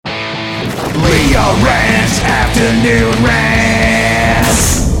Leo Rants Afternoon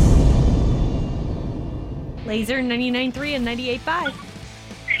Rants. Laser 99.3 and 98.5.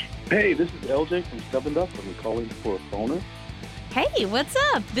 Hey, this is LJ from Seven Dust. I'm calling for a phoner. Hey, what's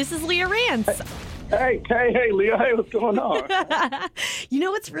up? This is Leah Rance. Hey, Leah. Hey, what's going on? You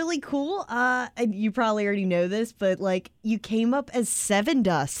know what's really cool? And you probably already know this, but like you came up as Seven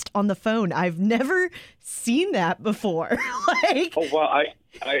Dust on the phone. I've never seen that before. Like, Oh, well, I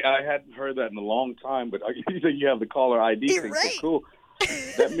hadn't heard that in a long time, but you think you have the caller ID You're thing. right. So cool.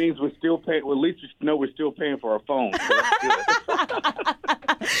 That means we're still paying. Well, at least we know we're still paying for our phone. So that's good.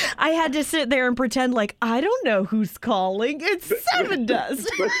 I had to sit there and pretend like I don't know who's calling. It's Seven Dust.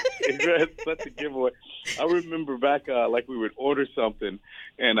 That's such a giveaway. I remember back, like we would order something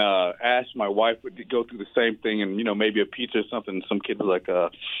and ask my wife would go through the same thing and, maybe a pizza or something. And some kid was like,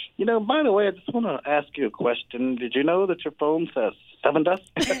 by the way, I just want to ask you a question. Did you know that your phone says Seven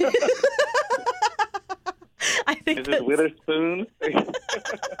Dust? I think Is it Witherspoon?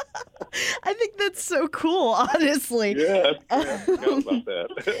 I think that's so cool, honestly. Yeah, I forgot about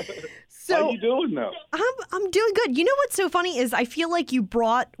that. So, how you doing now? I'm doing good. You know what's so funny is I feel like you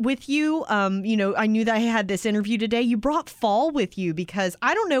brought with you, I knew that I had this interview today. You brought fall with you because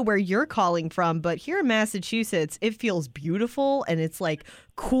I don't know where you're calling from, but here in Massachusetts, it feels beautiful and it's like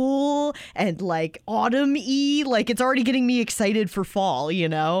cool and like autumn-y. Like it's already getting me excited for fall,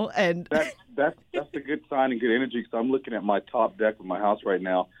 and That's a good sign and good energy because I'm looking at my top deck of my house right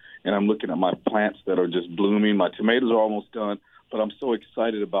now, and I'm looking at my plants that are just blooming. My tomatoes are almost done, but I'm so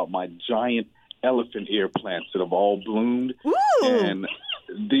excited about my giant elephant ear plants that have all bloomed. Ooh. And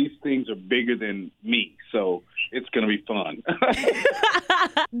these things are bigger than me, so it's going to be fun.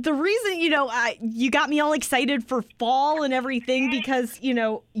 The reason, you got me all excited for fall and everything because,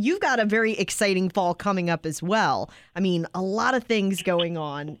 you've got a very exciting fall coming up as well. I mean, a lot of things going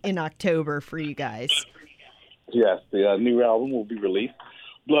on in October for you guys. Yes, the new album will be released.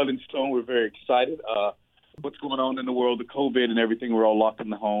 Blood and Stone, we're very excited. What's going on in the world of COVID and everything, we're all locked in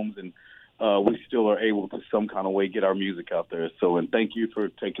the homes, and we still are able to some kind of way get our music out there. And thank you for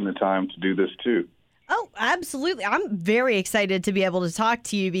taking the time to do this too. Oh, absolutely. I'm very excited to be able to talk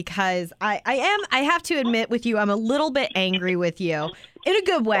to you because I have to admit with you, I'm a little bit angry with you in a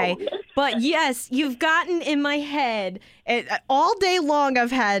good way. Oh, yeah. But yes, you've gotten in my head. All day long I've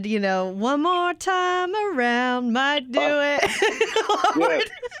had, one more time around might do it. Yes.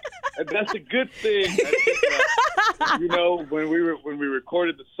 And that's a good thing. I think, when we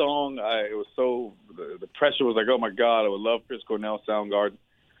recorded the song, it was so the pressure was like, oh my God, I would love Chris Cornell, Soundgarden.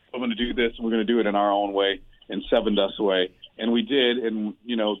 I'm going to do this, and we're going to do it in our own way, in Seven Dust way. And we did, and,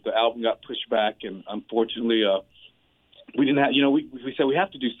 the album got pushed back, and unfortunately, we didn't have, we said we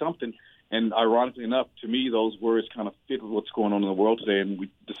have to do something. And ironically enough, to me, those words kind of fit with what's going on in the world today, and we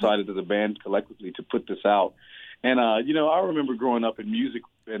decided as a band collectively to put this out. And, I remember growing up in music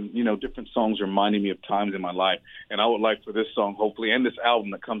and, different songs reminding me of times in my life. And I would like for this song, hopefully, and this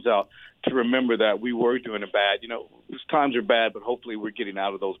album that comes out to remember that we were doing it bad. Those times are bad, but hopefully we're getting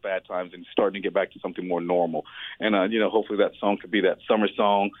out of those bad times and starting to get back to something more normal. And, hopefully that song could be that summer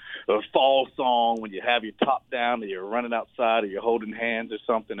song, a fall song when you have your top down and you're running outside or you're holding hands or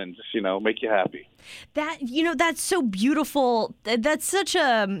something and just, make you happy. That's so beautiful. That's such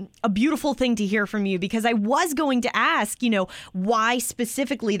a beautiful thing to hear from you because I was going to ask, why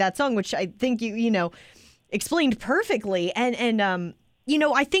specifically that song, which I think you explained perfectly. And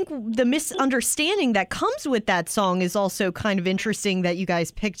I think the misunderstanding that comes with that song is also kind of interesting that you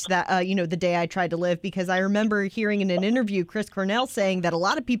guys picked that, The Day I Tried to Live, because I remember hearing in an interview Chris Cornell saying that a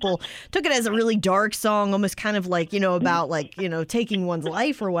lot of people took it as a really dark song, almost kind of like, about like, taking one's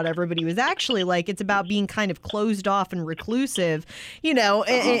life or whatever. But he was actually like, it's about being kind of closed off and reclusive,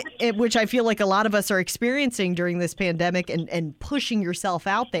 which I feel like a lot of us are experiencing during this pandemic and pushing yourself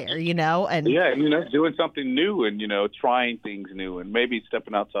out there, and yeah, doing something new and, trying things new and maybe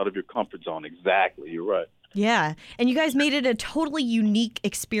stepping outside of your comfort zone. Exactly. You're right. Yeah. And you guys made it a totally unique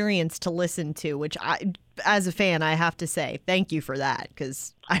experience to listen to, which I, as a fan, I have to say, thank you for that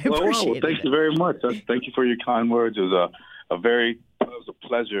because I appreciate it. Thank you very much. Thank you for your kind words. It was a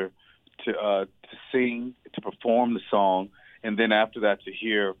pleasure to sing, to perform the song. And then after that, to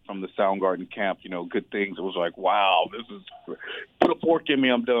hear from the Soundgarden camp, good things. It was like, wow, put a fork in me,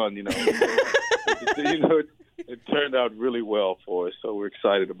 I'm done, It turned out really well for us, so we're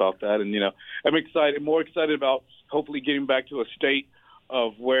excited about that. And, I'm more excited about hopefully getting back to a state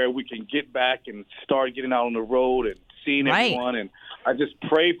of where we can get back and start getting out on the road and seeing everyone and I just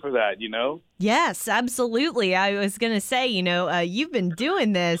pray for that, Yes, absolutely. I was going to say, you've been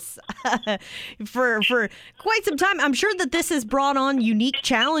doing this for quite some time. I'm sure that this has brought on unique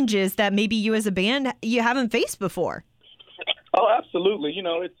challenges that maybe you as a band, you haven't faced before. Oh, absolutely.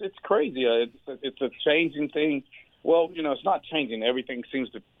 It's crazy. It's a changing thing. Well, it's not changing. Everything seems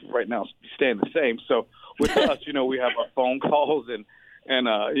to right now be staying the same. So with us, we have our phone calls and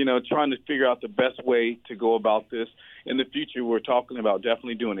trying to figure out the best way to go about this. In the future, we're talking about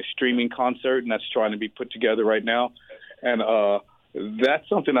definitely doing a streaming concert, and that's trying to be put together right now. And that's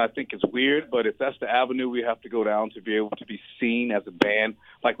something I think is weird, but if that's the avenue we have to go down to be able to be seen as a band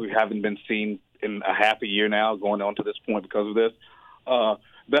like we haven't been seen in a half a year now, going on to this point because of this,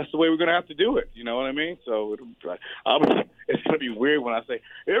 that's the way we're going to have to do it. You know what I mean? So it's going to be weird when I say,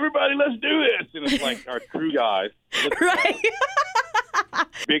 everybody, let's do this. And it's like our crew guys. Right.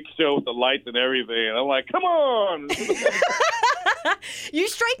 Big show with the lights and everything. And I'm like, come on. You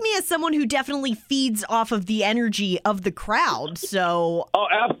strike me as someone who definitely feeds off of the energy of the crowd. So. Oh,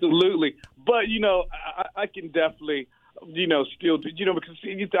 absolutely. But, I can definitely, still, because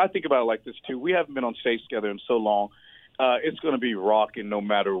I think about it like this, too. We haven't been on stage together in so long. It's going to be rocking no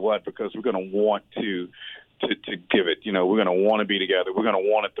matter what because we're going to want to give it. We're going to want to be together. We're going to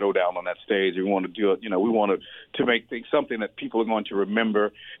want to throw down on that stage. We want to do it. We want to make things something that people are going to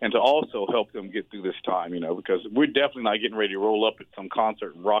remember and to also help them get through this time, because we're definitely not getting ready to roll up at some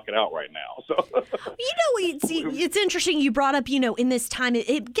concert and rock it out right now. So, it's interesting you brought up, in this time,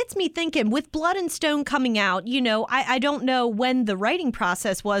 it gets me thinking with Blood and Stone coming out, I don't know when the writing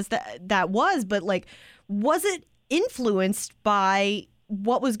process was that was, but was it influenced by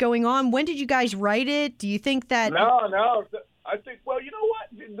what was going on? When did you guys write it? Do you think that? No. I think, well, you know what?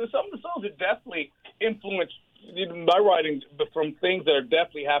 Some of the songs are definitely influenced my writing from things that are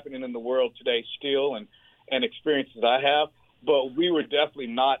definitely happening in the world today still and experiences I have. But we were definitely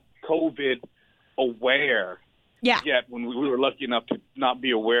not COVID aware yet when we were lucky enough to not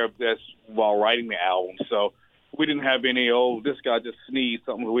be aware of this while writing the album. So we didn't have any, this guy just sneezed,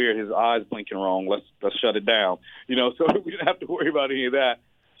 something weird, his eyes blinking wrong, let's shut it down. So we didn't have to worry about any of that.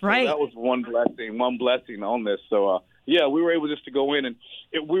 Right. So that was one blessing on this. So, we were able just to go in and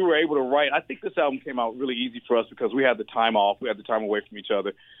we were able to write. I think this album came out really easy for us because we had the time off. We had the time away from each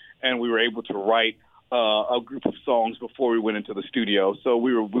other, and we were able to write a group of songs before we went into the studio. So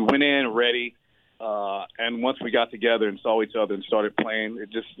we went in ready. And once we got together and saw each other and started playing, it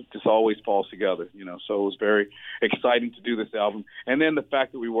just always falls together, So it was very exciting to do this album. And then the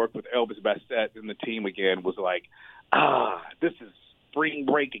fact that we worked with Elvis Bassett and the team again was like, this is spring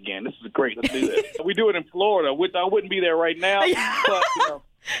break again. This is great. Let's do this. So we do it in Florida, which I wouldn't be there right now, but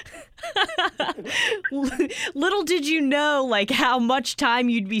Little did you know, how much time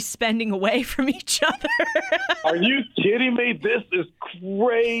you'd be spending away from each other. Are you kidding me? This is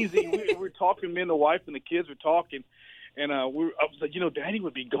crazy. We're talking, me and the wife and the kids were talking, and I was like, Daddy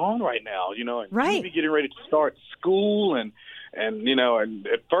would be gone right now, and right. He'd be getting ready to start school, and at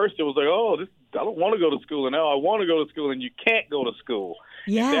first it was like, I don't want to go to school, and now I want to go to school, and you can't go to school.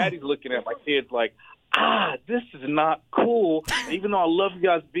 Yeah. And Daddy's looking at my kids like, this is not cool. Even though I love you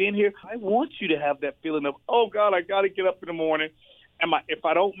guys being here, I want you to have that feeling of, oh, God, I got to get up in the morning. If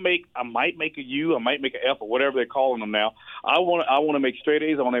I don't I might make a U, I might make an F, or whatever they're calling them now. I want to make straight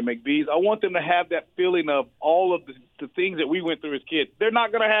A's. I want to make B's. I want them to have that feeling of all of the things that we went through as kids. They're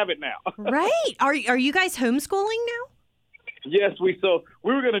not going to have it now. Right. Are you guys homeschooling now? Yes, we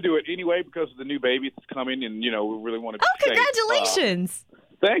were going to do it anyway because of the new baby that's coming, and we really want to be safe. Congratulations!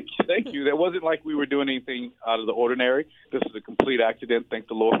 Thank you. That wasn't like we were doing anything out of the ordinary. This is a complete accident. Thank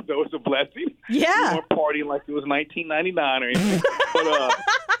the Lord. That was a blessing. Yeah, we weren't partying like it was 1999 or anything. But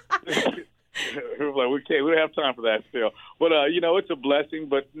we don't have time for that still. But it's a blessing.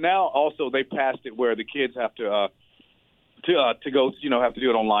 But now also they passed it where the kids have to go. Have to do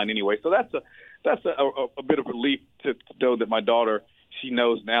it online anyway. So that's a bit of relief to know that my daughter, she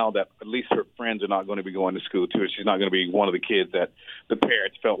knows now that at least her friends are not going to be going to school too. She's not going to be one of the kids that the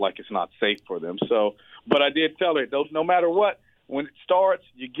parents felt like it's not safe for them. So, but I did tell her, no matter what, when it starts,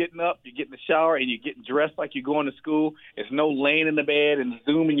 you're getting up, you get in the shower, and you're getting dressed like you're going to school. It's no laying in the bed and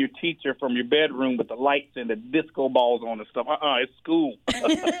Zooming your teacher from your bedroom with the lights and the disco balls on and stuff. It's school.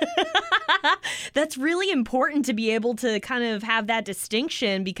 That's really important to be able to kind of have that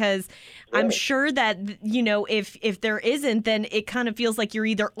distinction because I'm sure that, if there isn't, then it kind of feels like you're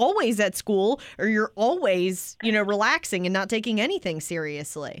either always at school or you're always, relaxing and not taking anything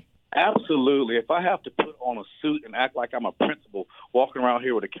seriously. Absolutely. If I have to put on a suit and act like I'm a principal walking around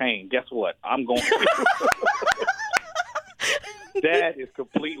here with a cane, guess what? I'm going to. Dad is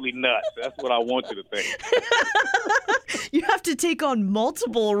completely nuts. That's what I want you to think. You have to take on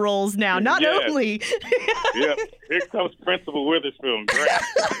multiple roles now, not Yes. only. Yep. Here comes Principal Witherspoon.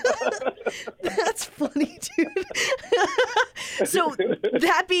 That's funny, dude. So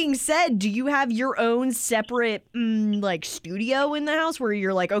that being said, do you have your own separate like studio in the house where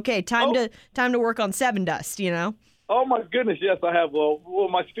you're like, okay, time to work on Seven Dust, you know? Oh my goodness, yes, I have. Well,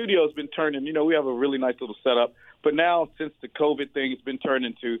 my studio's been turning. You know, we have a really nice little setup. But now, since the COVID thing, it's been turned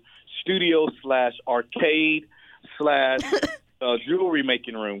into studio/arcade/ jewelry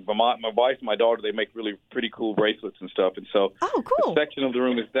making room. My wife and my daughter, they make really pretty cool bracelets and stuff. And so, Oh, cool. a section of the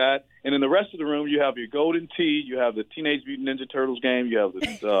room is that. And in the rest of the room, you have your Golden Tee, you have the Teenage Mutant Ninja Turtles game, you have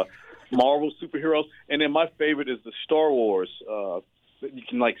the Marvel superheroes, and then my favorite is the Star Wars. You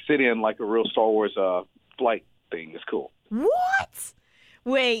can like sit in like a real Star Wars flight thing. It's cool. What?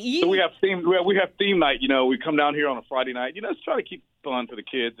 Wait, So we have theme night. You know, we come down here on a Friday night. You know, it's trying to keep fun for the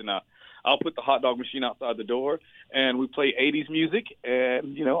kids, and I'll put the hot dog machine outside the door, and we play 80s music,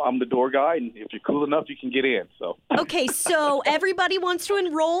 and, you know, I'm the door guy, and if you're cool enough, you can get in. So Okay, so everybody wants to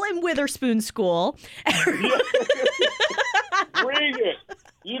enroll in Witherspoon School. bring it.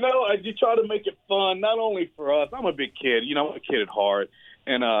 You know, you try to make it fun, not only for us. I'm a big kid. You know, I'm a kid at heart.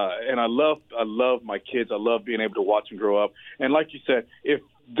 And I love my kids. I love being able to watch them grow up. And like you said, if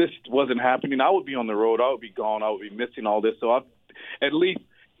this wasn't happening, I would be on the road. I would be gone. I would be missing all this. So at least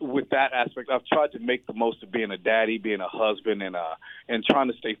with that aspect, I've tried to make the most of being a daddy, being a husband, and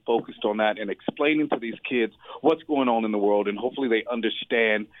trying to stay focused on that and explaining to these kids what's going on in the world, and hopefully they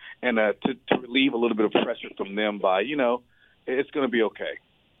understand, and to relieve a little bit of pressure from them by, you know, it's going to be okay.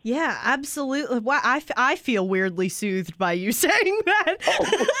 Yeah, absolutely. Wow, I feel weirdly soothed by you saying that.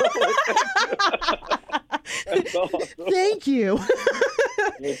 That's awesome. Thank you.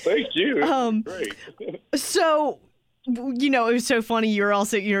 Well, thank you. Great. So, you know, it was so funny. You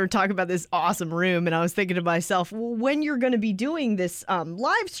were talking about this awesome room, and I was thinking to myself, well, when you're going to be doing this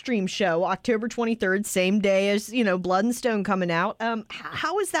live stream show, October 23rd, same day as, you know, Blood and Stone coming out,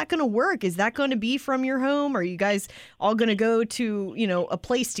 how is that going to work? Is that going to be from your home? Are you guys all going to go to, you know, a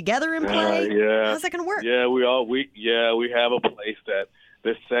place together and play? Yeah. How's that going to work? Yeah, we have a place that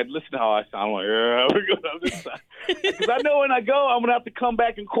they said, listen to how I sound. I'm like, yeah, we're going to this side. Because I know when I go, I'm going to have to come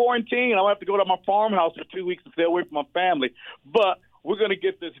back in quarantine. I'm going to have to go to my farmhouse for 2 weeks to stay away from my family. But we're going to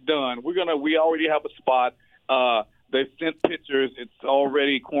get this done. We already have a spot. They've sent pictures. It's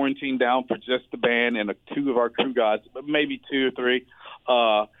already quarantined down for just the band and two of our crew guys, maybe 2 or 3.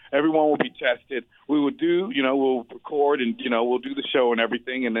 Everyone will be tested. We will we'll record and, you know, we'll do the show and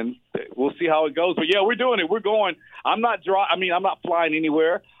everything, and then we'll see how it goes. But yeah, we're doing it. We're going. I'm not flying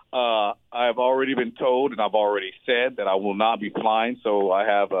anywhere. I've already been told, and I've already said that I will not be flying. So I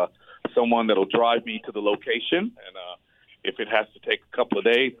have someone that'll drive me to the location, and if it has to take a couple of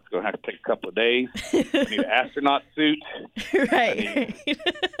days, it's going to have to take a couple of days. I need an astronaut suit. Right.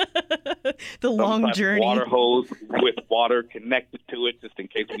 The long type of journey. Water hose with water connected to it, just in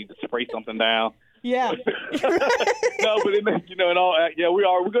case we need to spray something down. Yeah. No, but in all,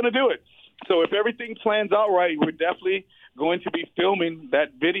 we're going to do it. So if everything plans out right, we're definitely going to be filming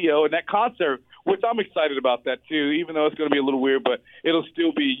that video and that concert, which I'm excited about that too. Even though it's going to be a little weird, but it'll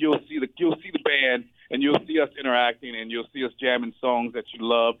still be. You'll see the band, and you'll see us interacting, and you'll see us jamming songs that you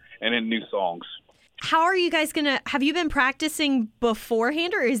love, and then new songs. How are you guys have you been practicing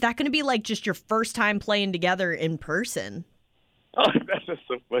beforehand, or is that gonna be like just your first time playing together in person? Oh, that's just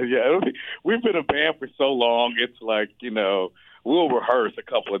so funny. Yeah, we've been a band for so long. It's like, you know, we'll rehearse a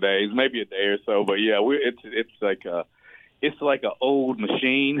couple of days, maybe a day or so. But yeah, it's like an old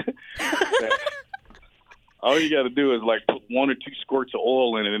machine. All you got to do is like put 1 or 2 squirts of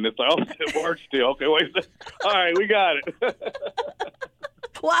oil in it, and it's like, oh, it works still. Okay, wait. All right, we got it.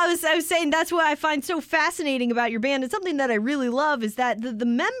 Well, I was saying that's what I find so fascinating about your band. It's something that I really love is that the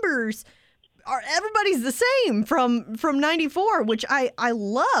members everybody's the same from 94, which I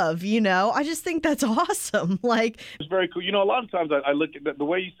love, you know. I just think that's awesome. Like, it's very cool. You know, a lot of times I look at the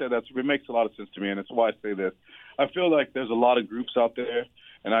way you said that, it makes a lot of sense to me, and it's why I say this. I feel like there's a lot of groups out there.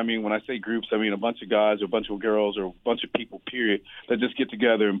 And I mean, when I say groups, I mean a bunch of guys or a bunch of girls or a bunch of people, period, that just get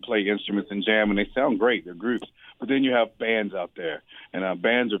together and play instruments and jam, and they sound great. They're groups. But then you have bands out there. And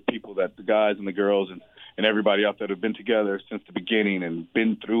bands are people that the guys and the girls and everybody out there have been together since the beginning and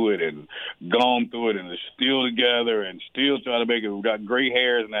been through it and gone through it and are still together and still trying to make it. We've got gray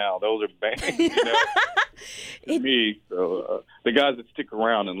hairs now. Those are bands, you know, to me. So the guys that stick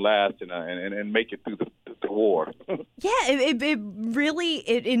around and last and make it through the war. Yeah, it really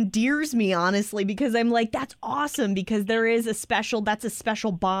endears me, honestly, because I'm like, that's awesome, because that's a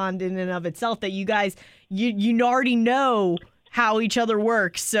special bond in and of itself that you guys, you already know how each other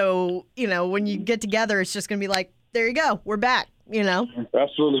work. So, when you get together, it's just going to be like, there you go. We're back,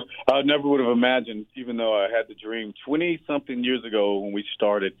 Absolutely. I never would have imagined, even though I had the dream 20-something years ago when we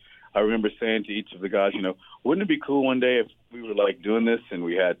started, I remember saying to each of the guys, wouldn't it be cool one day if we were like doing this and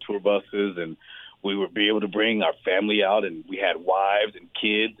we had tour buses and we would be able to bring our family out and we had wives and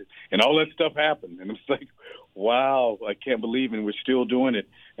kids and all that stuff happened. And it's like, wow, I can't believe it. We're still doing it.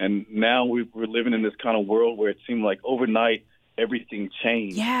 And now we're living in this kind of world where it seemed like overnight everything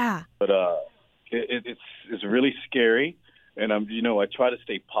changed. Yeah. But it's really scary. And I try to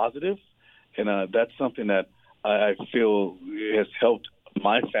stay positive, and that's something that I feel has helped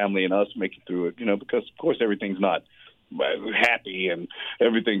my family and us make it through it. Because of course everything's not happy and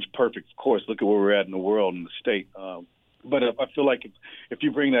everything's perfect. Of course, look at where we're at in the world and the state. But I feel like if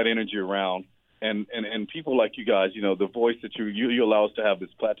you bring that energy around, and people like you guys, the voice that you allow us to have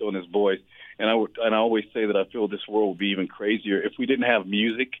this plateau and this voice, and I always say that I feel this world would be even crazier if we didn't have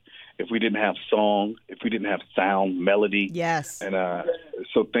music, if we didn't have song, if we didn't have sound, melody. Yes. And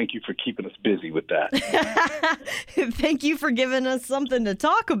so thank you for keeping us busy with that. Thank you for giving us something to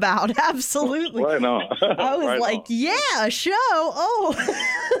talk about. Absolutely. Right on. I was Right like, on. yeah, a show. Oh,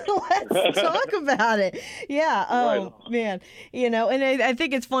 let's talk about it. Yeah. Oh, Right man. And I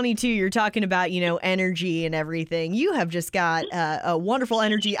think it's funny, too. You're talking about, energy and everything. You have just got a wonderful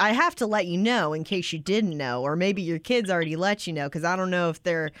energy. I have to let you know in case you didn't know, or maybe your kids already let you know, because I don't know if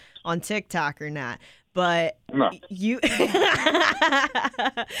they're on TikTok or not. But No. you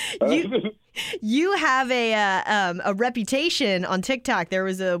you have a reputation on TikTok. There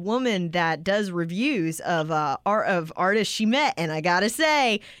was a woman that does reviews of artists she met, and I gotta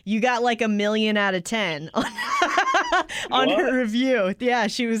say, you got like 1 million out of 10 on her review. Yeah,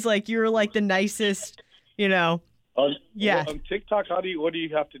 she was like, you were like the nicest, Yeah. On TikTok, what do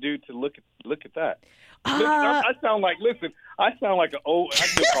you have to do to look at that? I sound like an old.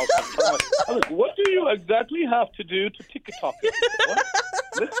 I'm like, what do you exactly have to do to TikTok? What?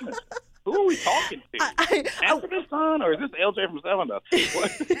 Listen, who are we talking to? Anthony's son, or is this LJ from Seven Dust?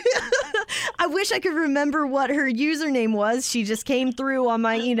 I wish I could remember what her username was. She just came through on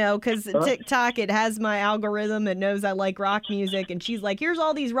my, because TikTok, it has my algorithm. It knows I like rock music. And she's like, here's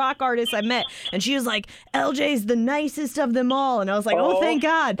all these rock artists I met. And she was like, LJ's the nicest of them all. And I was like, oh thank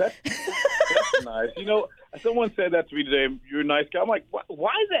God. That's nice. Someone said that to me today. You're a nice guy. I'm like,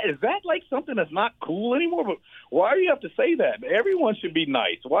 why is that? Is that like something that's not cool anymore? But why do you have to say that? Everyone should be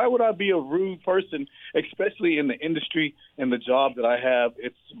nice. Why would I be a rude person, especially in the industry and the job that I have?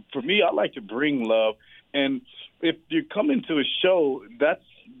 It's for me. I like to bring love, and if you come into a show, that's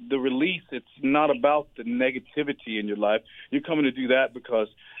the release. It's not about the negativity in your life. You're coming to do that because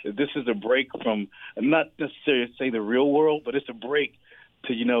this is a break from not necessarily say the real world, but it's a break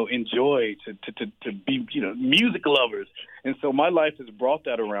to enjoy, to be music lovers. And so my life has brought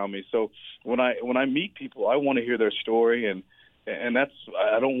that around me. So when I meet people, I want to hear their story, and that's,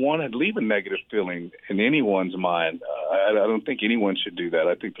 I don't want to leave a negative feeling in anyone's mind. I don't think anyone should do that.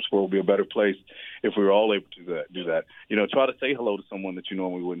 I think this world would be a better place if we were all able to do that. Try to say hello to someone that you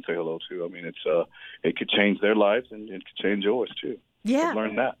normally wouldn't say hello to. I mean, it could change their lives, and it could change yours too. Yeah. I've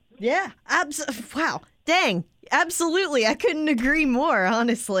learned that. Yeah. Wow. Dang. Absolutely. I couldn't agree more,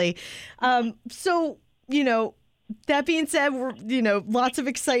 honestly. So, that being said, we're, lots of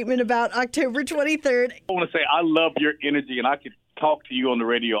excitement about October 23rd. I want to say I love your energy, and I could talk to you on the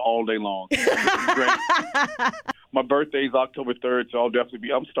radio all day long. It's great. My birthday is October 3rd, so I'm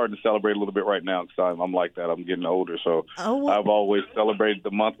starting to celebrate a little bit right now because I'm like that. I'm getting older, so I've always celebrated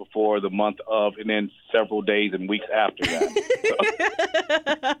the month before, the month of, and then several days and weeks after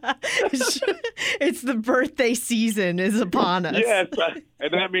that. It's the birthday season is upon us. Yes,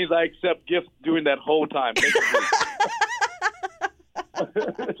 and that means I accept gifts during that whole time.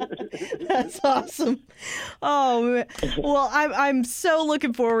 That's awesome. Oh, well, I'm so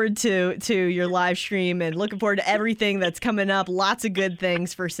looking forward to your live stream and looking forward to everything that's coming up. Lots of good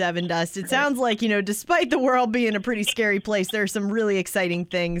things for Seven Dust. It sounds like, despite the world being a pretty scary place, there are some really exciting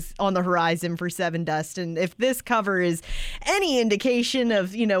things on the horizon for Seven Dust. And if this cover is any indication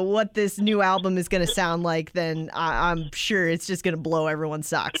of, what this new album is going to sound like, then I'm sure it's just going to blow everyone's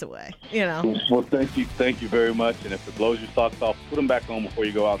socks away, Well, thank you very much. And if it blows your socks off, put them back on before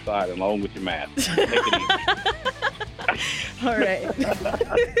you go outside, along with your mask. Take it easy. All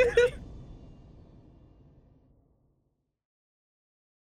right.